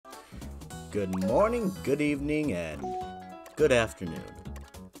Good morning, good evening, and good afternoon.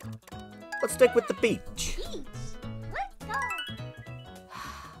 Let's stick with the beach. Let's go.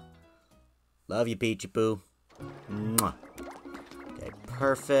 Love you, Peachy Poo. Mwah. Okay,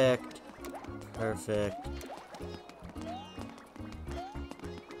 perfect. Perfect.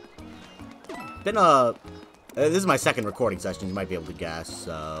 This is my second recording session, you might be able to guess,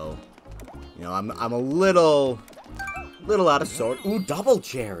 so... You know, I'm a little out of sort. Ooh, double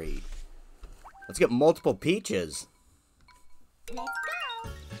cherry! Let's get multiple peaches. Let's go.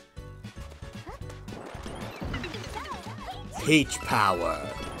 Peach power!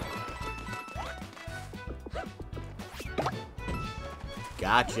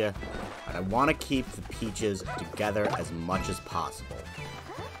 Gotcha. But I want to keep the peaches together as much as possible.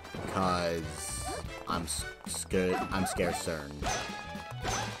 Because I'm scared concerned.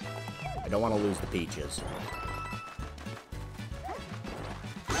 I don't want to lose the peaches.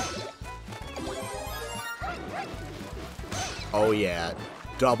 Oh yeah,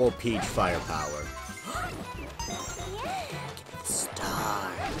 double peach firepower.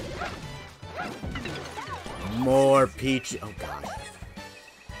 Star. More peach. Oh gosh.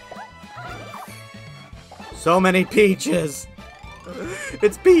 So many peaches.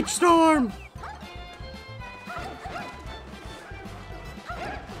 It's Peach Storm.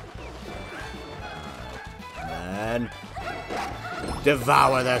 And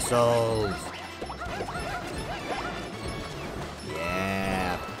devour their souls.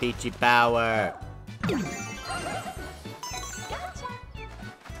 Yeah, peachy power.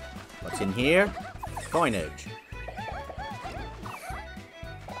 What's in here? Coinage.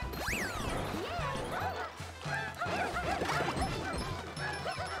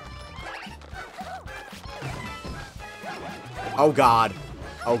 Oh god.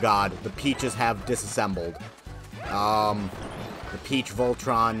 Oh god. The peaches have disassembled. The Peach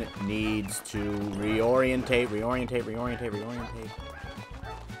Voltron needs to reorientate.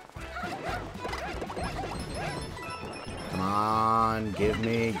 Come on, give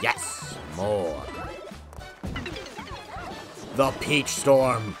me... Yes! More. The Peach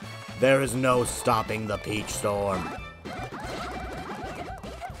Storm. There is no stopping the Peach Storm.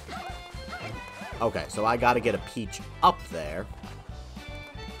 Okay, so I gotta get a peach up there.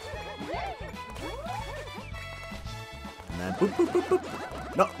 And then boop, boop, boop,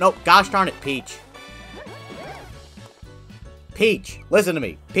 boop. No, no, gosh darn it, Peach. Peach, listen to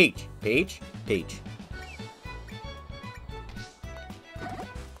me. Peach, Peach, Peach.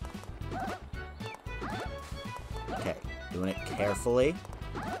 Okay, doing it carefully.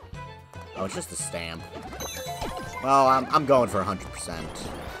 Oh, it's just a stamp. Well, I'm going for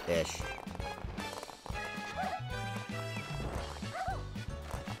 100%-ish.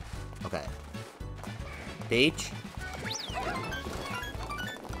 Okay. Peach.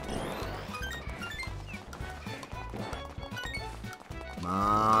 Come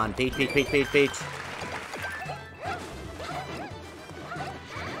on. Peach, Peach, Peach, Peach, Peach.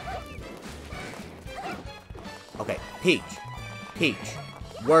 Okay, Peach. Peach.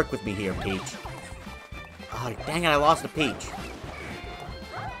 Work with me here, Peach. Oh, dang it, I lost a Peach.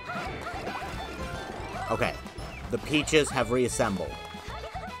 Okay. The peaches have reassembled.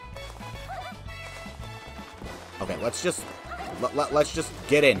 Okay, let's just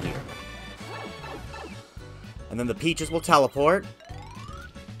get in here. And then the peaches will teleport.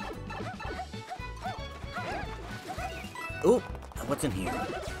 Ooh, what's in here?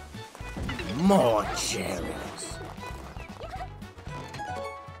 More cherries.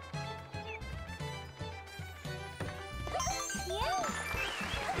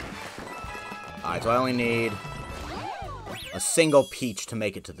 Alright, so I only need a single peach to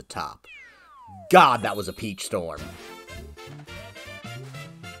make it to the top. God, that was a Peach Storm.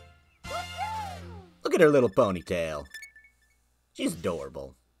 Look at her little ponytail. She's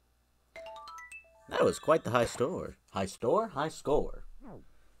adorable. That was quite the high score. High score? High score.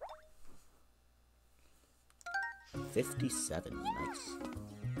 57. Nice.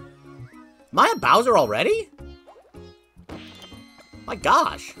 Am I a Bowser already? My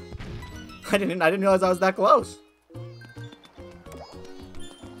gosh. I didn't realize I was that close.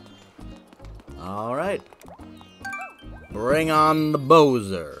 Alright. Bring on the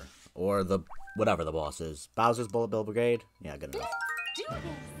Bowser. Or the... whatever the boss is. Bowser's Bullet Bill Brigade? Yeah, good enough. Do this.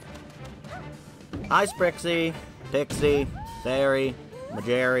 Hi, Sprixie. Pixie. Fairy.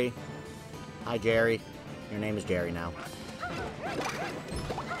 Jerry. Hi, Jerry. Your name is Jerry now.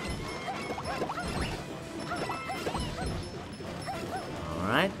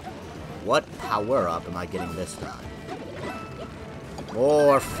 Alright. What power-up am I getting this time?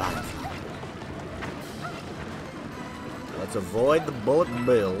 More fun. Let's avoid the bullet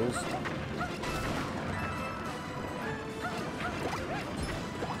bills.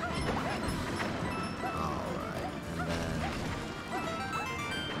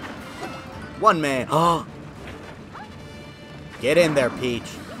 One man. Oh! Get in there, Peach.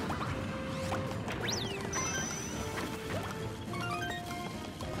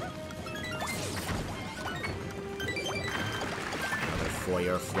 Another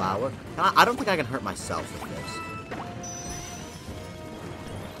foyer flower. I don't think I can hurt myself with this.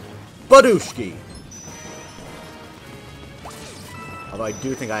 Badooshki! Although I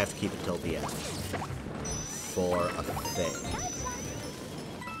do think I have to keep it till the end. For a thing.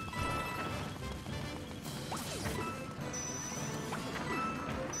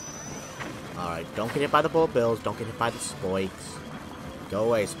 Alright, don't get hit by the bullet bills. Don't get hit by the spikes. Go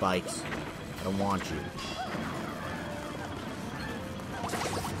away, spikes. I don't want you.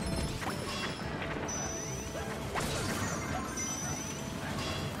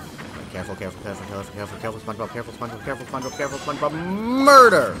 Careful, careful, careful, careful, careful, careful, SpongeBob, careful, SpongeBob, careful, SpongeBob, careful, SpongeBob.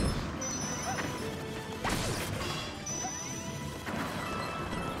 Murder!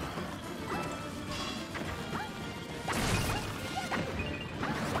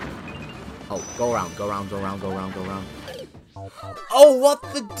 Oh, go around, go around, go around, go around, go around. Oh, what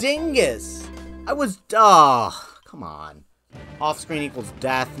the dingus! I was... come on. Off-screen equals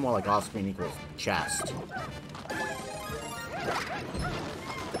death, more like off-screen equals chest.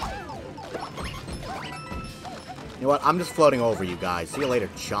 You know what? I'm just floating over you guys. See you later,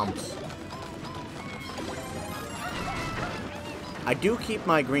 chumps. I do keep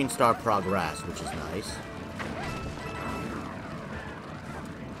my green star progress, which is nice.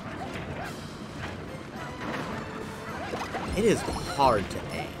 It is hard to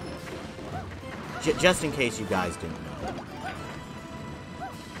aim. Just in case you guys didn't know.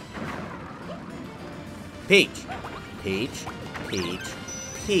 Peach. Peach. Peach.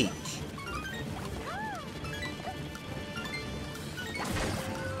 Peach.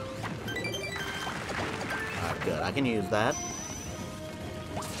 Alright, good. I can use that.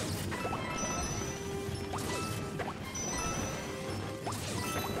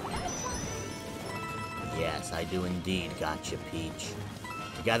 Yes, I do indeed gotcha, Peach.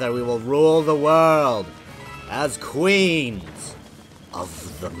 Together we will rule the world as queens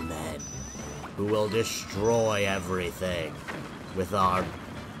of the men who will destroy everything with our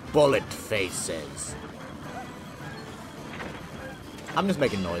bullet faces. I'm just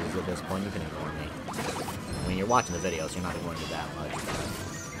making noises at this point. You can ignore me. I mean, you're watching the video, so you're not ignoring me that much.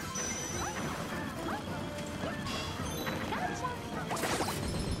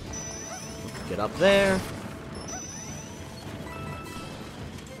 Get up there.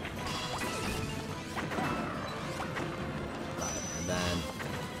 And then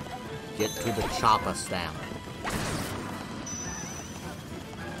get to the chopper stamp.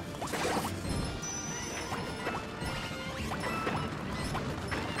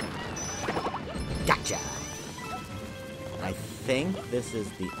 Gotcha. I think this is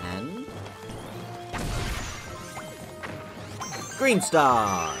the end. Green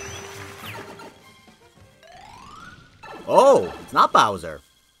star. Oh, it's not Bowser.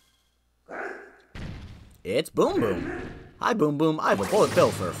 It's Boom Boom. Hi, Boom Boom. I have a bullet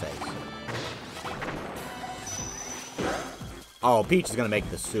bill for her face. Oh, Peach is gonna make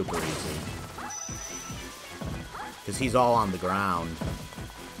this super easy. Because he's all on the ground.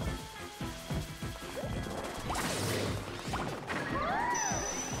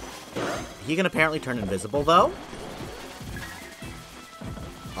 He can apparently turn invisible, though.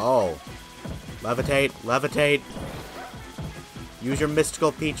 Oh. Levitate, levitate. Use your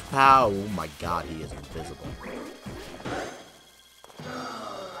mystical Peach pow. Oh my god, he is invisible.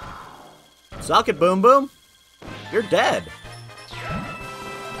 Suck it, Boom Boom. You're dead.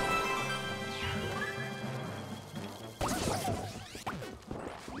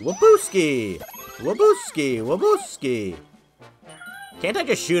 Wabooski! Wabooski! Wabooski! Can't I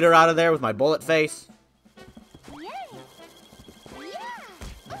just shoot her out of there with my bullet face?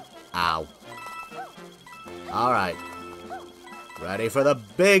 Ow. Alright. Ready for the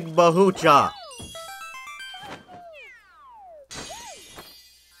big bahoocha!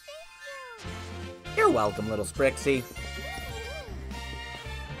 You're welcome, little Sprixie.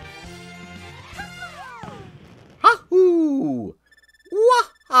 Ha-hoo!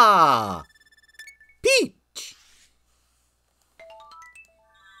 Wah-ha! Peach!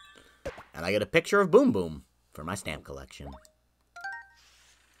 And I get a picture of Boom Boom for my stamp collection.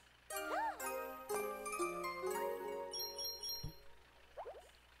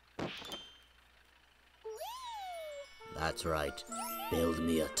 That's right. Build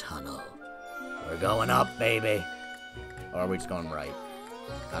me a tunnel. We're going up, baby. Or are we just going right?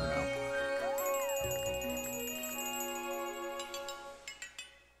 I don't know.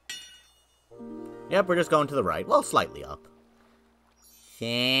 Yep, we're just going to the right. Well, slightly up.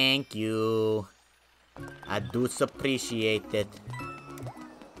 Thank you. I do appreciate it.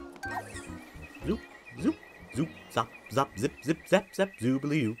 Zoop, zoop, zoop, zop, zop, zip, zip, zap, zap,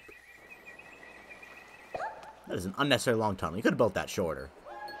 zoobly oop. That is an unnecessary long tunnel. You could have built that shorter.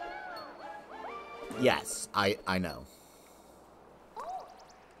 Yes, I know.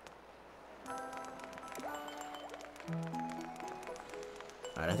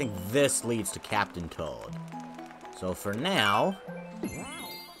 Alright, I think this leads to Captain Toad. So for now,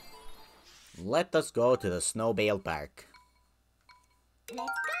 let us go to the Snowbale Park.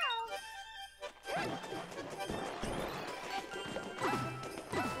 Let's go.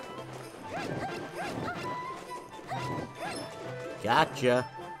 Gotcha.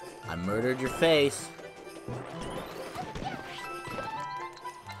 I murdered your face.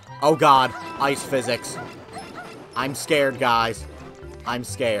 Oh god, ice physics. I'm scared, guys. I'm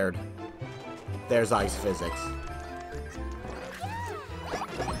scared. There's ice physics.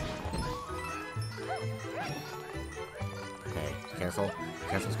 Okay, careful.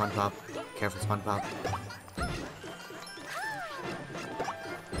 Careful, SpongeBob. Careful, SpongeBob.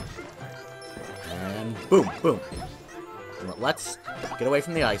 And boom, boom. Let's get away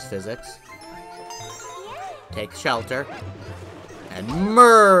from the ice physics. Take shelter. And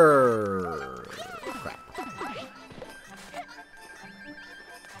crap.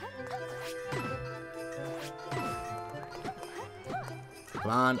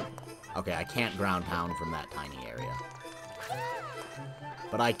 Come on. Okay, I can't ground pound from that tiny area.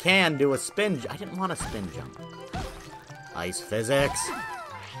 But I can do a spin. I didn't want a spin jump. Ice physics.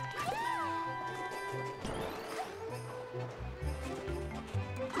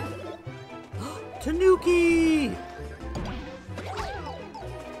 Tanuki!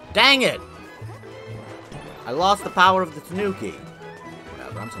 Dang it! I lost the power of the Tanuki.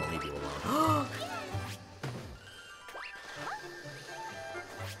 Whatever, I'm just gonna leave you alone.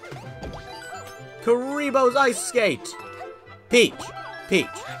 Karibo's ice skate! Peach! Peach!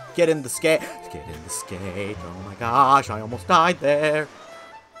 Get in the skate! Get in the skate! Oh my gosh, I almost died there!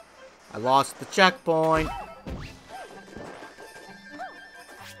 I lost the checkpoint!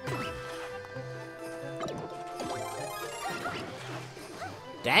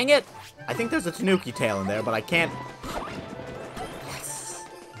 Dang it! I think there's a Tanuki tail in there, but I can't... Yes!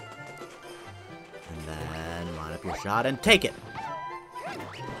 And then line up your shot and take it!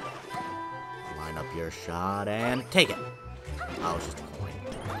 Line up your shot and take it! Oh, it's just a coin.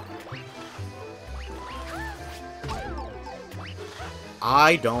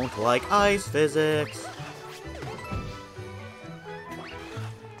 I don't like ice physics!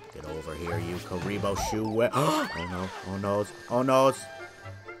 Get over here, you Karibo shoe. Oh no, oh no, oh no!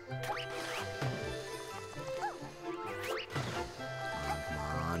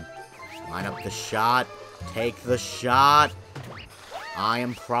 Line up the shot. Take the shot. I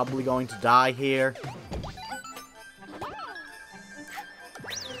am probably going to die here.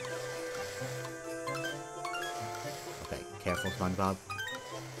 Okay, careful, SpongeBob.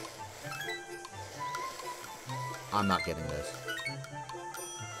 I'm not getting this.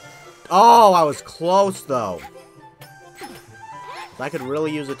 Oh, I was close, though. I could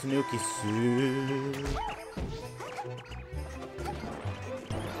really use a Tanuki suit.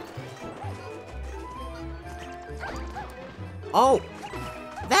 Oh,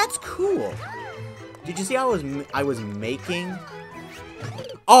 that's cool. Did you see how I was making?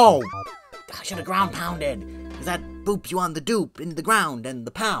 Oh, I should have ground pounded. Because that boops you on the dupe in the ground and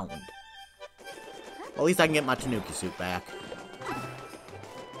the pound. Well, at least I can get my Tanuki suit back.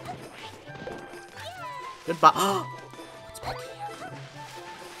 Goodbye. Oh, what's back here?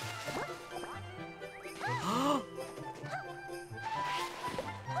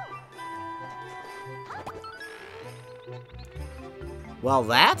 Well,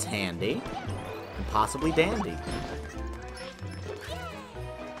 that's handy. And possibly dandy.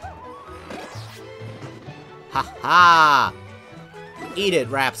 Ha ha! Eat it,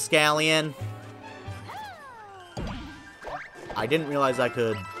 rapscallion! I didn't realize I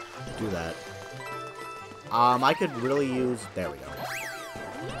could do that. I could really use... There we go.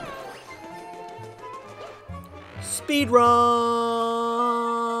 Speedrun!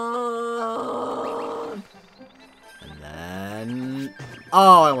 And then...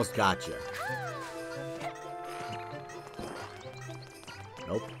 Oh, I almost got you.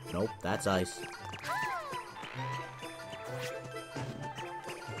 Nope, nope, that's ice.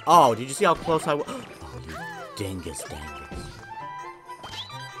 Oh, did you see how close I was? Oh, you dingus dangus.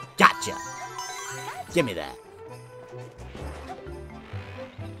 Gotcha! Give me that.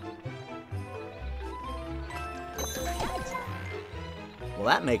 Well,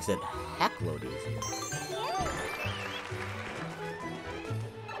 that makes it heck load easier.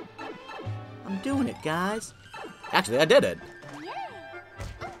 doing it, guys. Actually, I did it.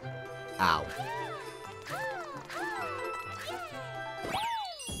 Ow.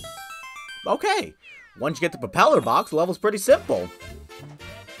 Okay. Once you get the propeller box, the level's pretty simple.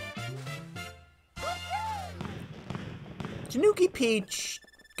 Tanuki Peach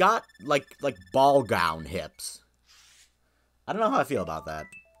got, like ball gown hips. I don't know how I feel about that.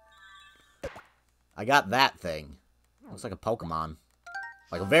 I got that thing. Looks like a Pokemon.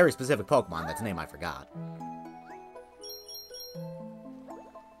 Like a very specific Pokemon, that's a name I forgot.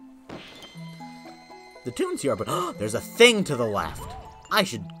 The tune's here, but there's a thing to the left. I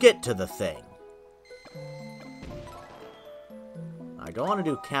should get to the thing. I don't want to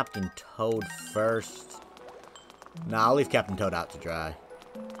do Captain Toad first. Nah, I'll leave Captain Toad out to dry.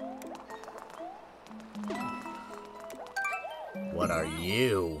 What are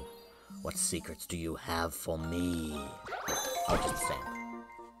you? What secrets do you have for me? Oh, just the same.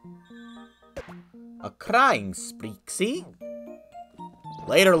 A crying Spreeksy?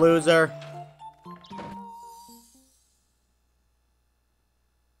 Later, loser.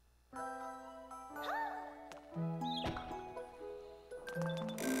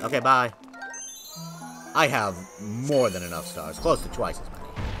 Okay, bye. I have more than enough stars. Close to twice as many.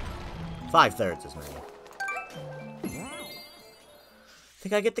 5/3 as many.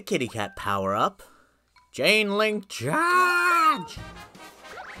 Think I get the kitty cat power up. Chain link charge!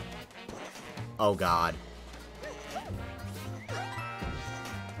 Oh god.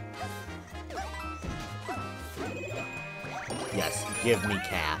 Yes, give me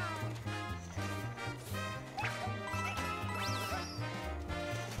cat.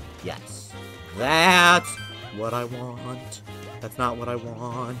 Yes. That's what I want. That's not what I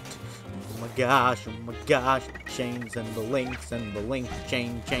want. Oh my gosh, oh my gosh. The chains and the links and the link,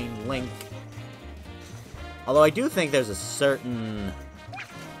 chain, link. Although I do think there's a certain...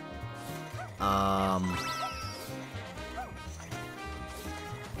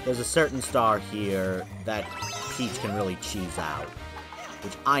 there's a certain star here that Peach can really cheese out.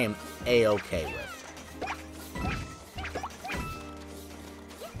 Which I am A-okay with.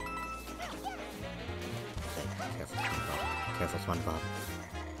 Careful, SpongeBob.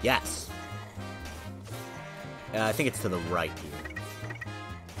 Yes! I think it's to the right here.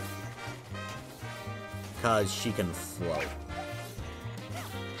 Because she can float.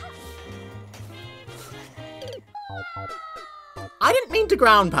 I didn't mean to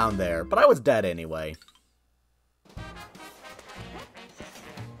ground pound there, but I was dead anyway.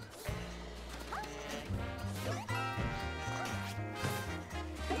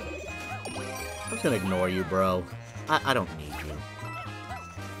 I'm just gonna ignore you, bro. I don't need you.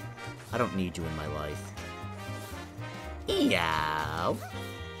 I don't need you in my life. Eow.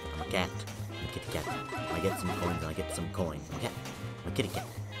 I'm a cat. I'm a kitty cat. I get some coins and I get some coins. I'm a cat. I'm a kitty cat.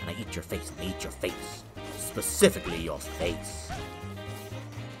 And I eat your face and I eat your face. Specifically your face.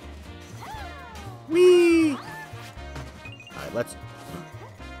 Whee! Alright, let's...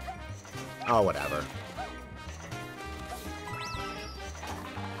 Oh, whatever.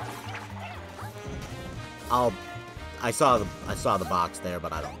 I saw the box there,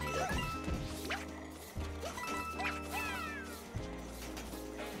 but I don't need it.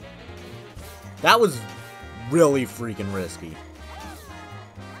 That was really freaking risky.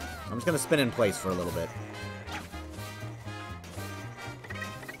 I'm just gonna spin in place for a little bit.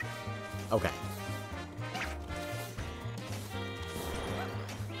 Okay.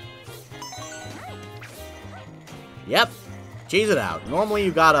 Yep. Cheese it out. Normally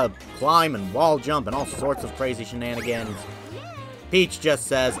you gotta climb and wall jump and all sorts of crazy shenanigans. Peach just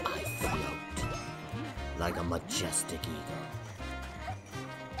says, I float like a majestic eagle.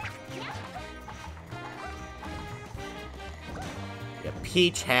 Yeah,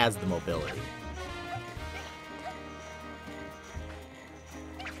 Peach has the mobility.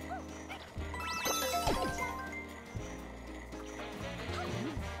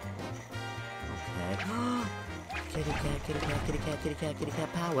 Kitty cat, kitty cat, kitty cat, kitty cat, kitty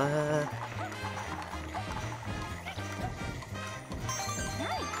cat power.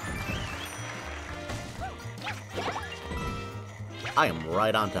 I am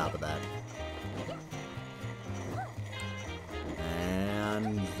right on top of that.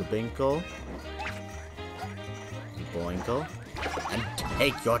 And the Binkle. The Boinkle. And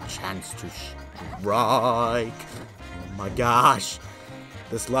take your chance to strike. Oh my gosh.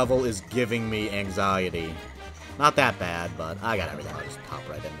 This level is giving me anxiety. Not that bad, but I got everything. I'll just pop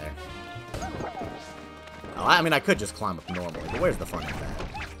right in there. Oh, I mean, I could just climb up normally, but where's the fun in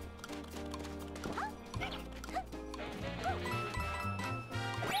that?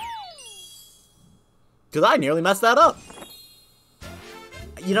 Because I nearly messed that up.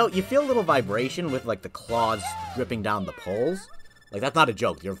 you know, you feel a little vibration with, like, the claws dripping down the poles. Like, that's not a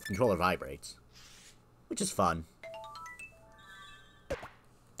joke. Your controller vibrates. Which is fun.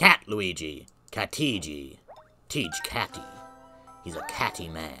 Cat Luigi. Catigi. Teach Catty. He's a catty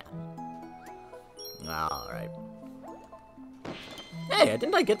man. Alright. Hey,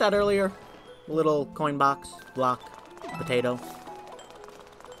 didn't I get that earlier? Little coin box, block, potato.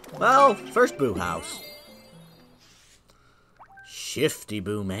 Well, first Boo House. Shifty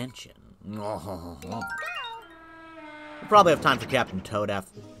Boo Mansion. We'll probably have time for Captain Toad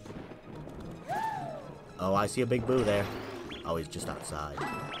after... Oh, I see a big Boo there. Oh, he's just outside.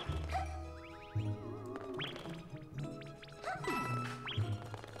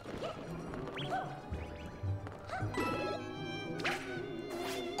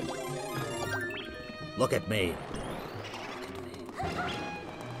 Look at me.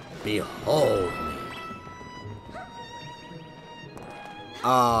 Behold me.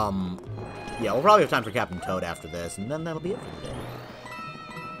 Yeah, we'll probably have time for Captain Toad after this, and then that'll be it for the day.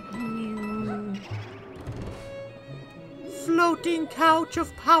 Floating couch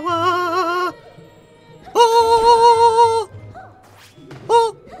of power! Oh!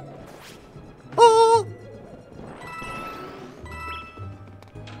 Oh! Oh!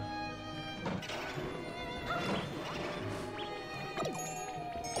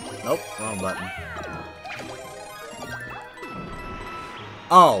 Nope, wrong button.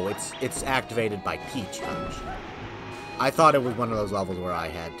 Oh, it's activated by Peach Punch. I thought it was one of those levels where I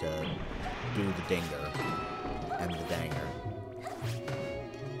had to do the dinger and the danger.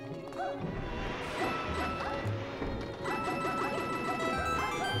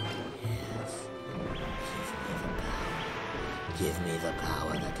 Yes. Give me the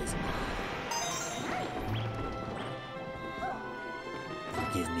power that is mine.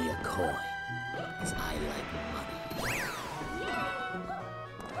 Give me a coin, as I like money.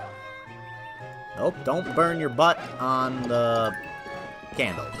 Nope, don't burn your butt on the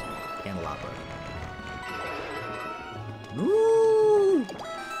candles. Candelabra. Woo!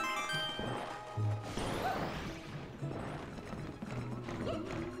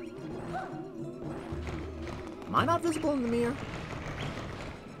 Am I not visible in the mirror?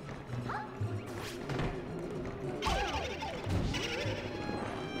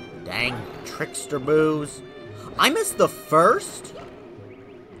 Dang, trickster boos. I missed the first?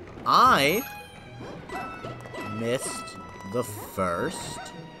 I missed the first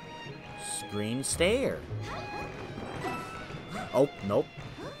screen stare. Oh, nope.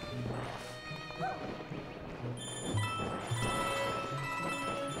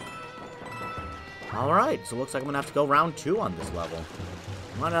 Alright, so it looks like I'm gonna have to go round 2 on this level.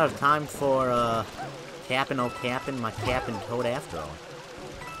 I'm running out of time for, capping my Captain Toad after all.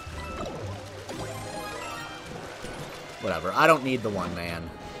 Whatever, I don't need the one man.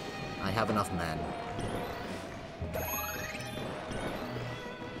 I have enough men.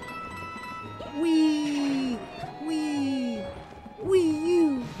 Wee! Wee! Wee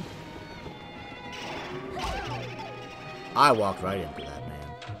you! I walked right into that, man.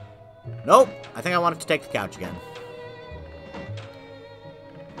 Nope! I think I wanted to take the couch again.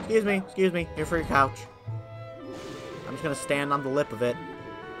 Excuse me, here for your couch. I'm just gonna stand on the lip of it.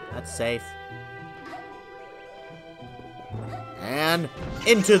 That's safe. And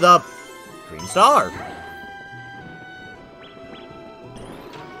into the green star.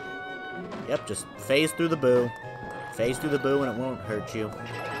 Yep, just phase through the boo. Phase through the boo and it won't hurt you.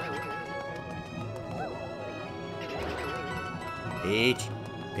 Peach.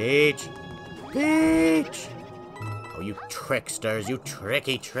 Peach. Peach. Oh, you tricksters. You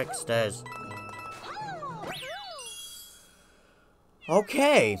tricky tricksters.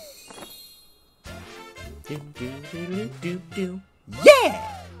 Okay.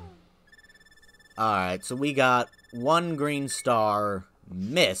 Yeah! Alright, so we got one green star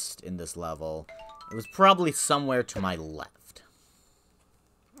missed in this level. It was probably somewhere to my left.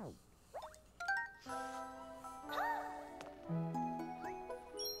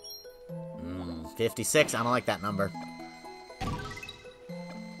 56, I don't like that number.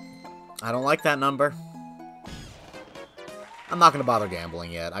 I don't like that number. I'm not gonna bother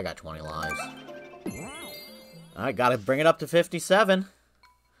gambling yet. I got 20 lives. Alright, gotta bring it up to 57.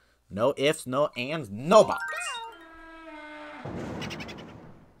 No ifs, no ands, no buts.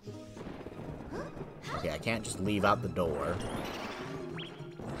 Okay, I can't just leave out the door.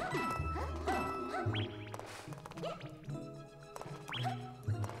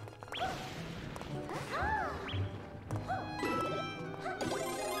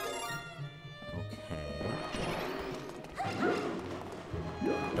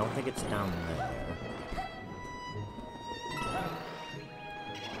 Don't think it's down there.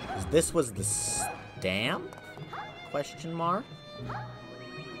 this was the stamp? Question mark?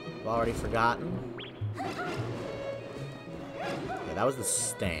 I've already forgotten. Yeah, that was the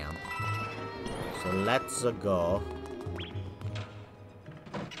stamp. So let's go.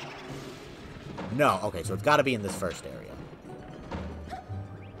 No, okay, so it's got to be in this first area.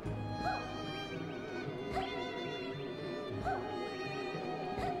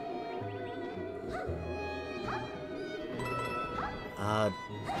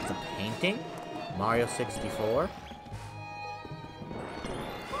 It's a painting? Mario 64?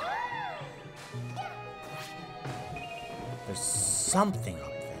 There's something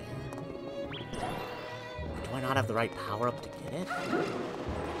up there. Do I not have the right power-up to get it?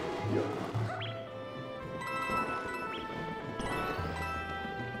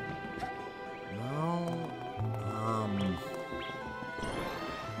 No.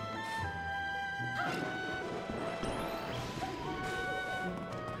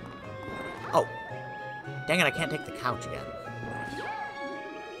 Oh. Dang it, I can't take the couch again.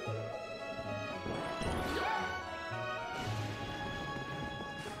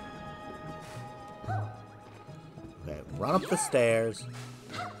 Okay, run up the stairs.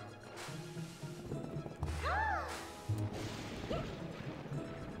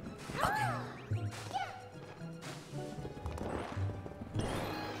 I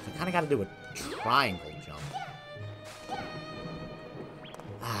kind of got to do a triangle jump.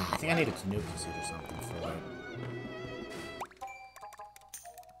 I think I need a Tanuki suit or something for it.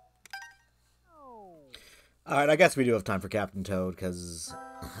 Alright, I guess we do have time for Captain Toad, because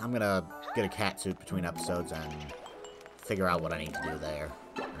I'm gonna get a cat suit between episodes and figure out what I need to do there,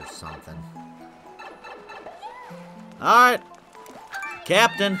 or something. Alright,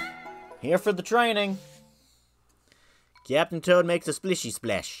 Captain, here for the training. Captain Toad makes a splishy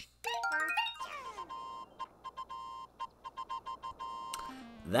splash.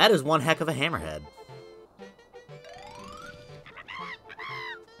 That is one heck of a hammerhead.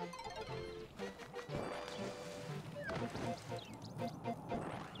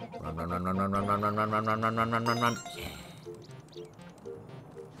 Run, run, run, run, run, run, run, run, run, run, run, run, run, run, run, run. Yeah.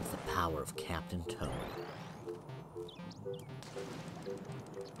 It's the power of Captain Toad.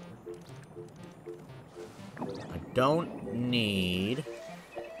 I don't need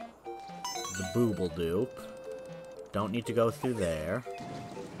the Booble-Doop. Don't need to go through there.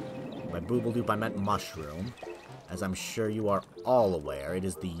 By Booble-Doop, I meant mushroom. As I'm sure you are all aware, it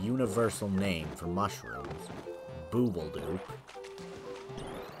is the universal name for mushrooms. Booble-Doop.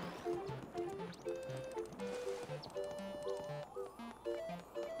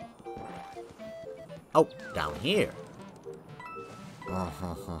 Oh, down here. Gotta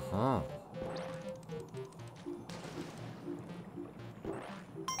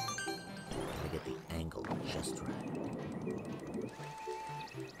get the angle just right.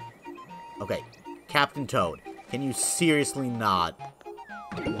 Okay, Captain Toad, can you seriously not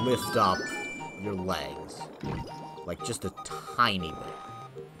lift up your legs? Like, just a tiny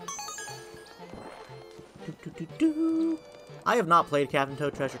bit. I have not played Captain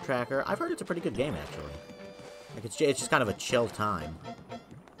Toad Treasure Tracker. I've heard it's a pretty good game, actually. Like, it's just kind of a chill time.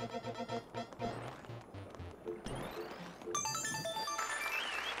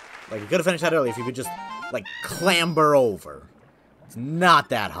 Like, you could have finished that early if you could just, like, clamber over. It's not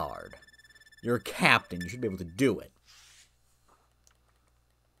that hard. You're a captain. You should be able to do it.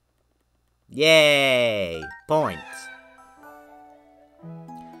 Yay! Points.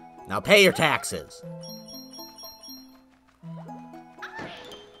 Now pay your taxes.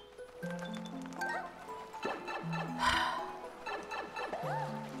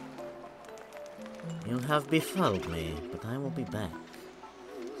 You have befuddled me, but I will be back.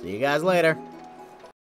 See you guys later.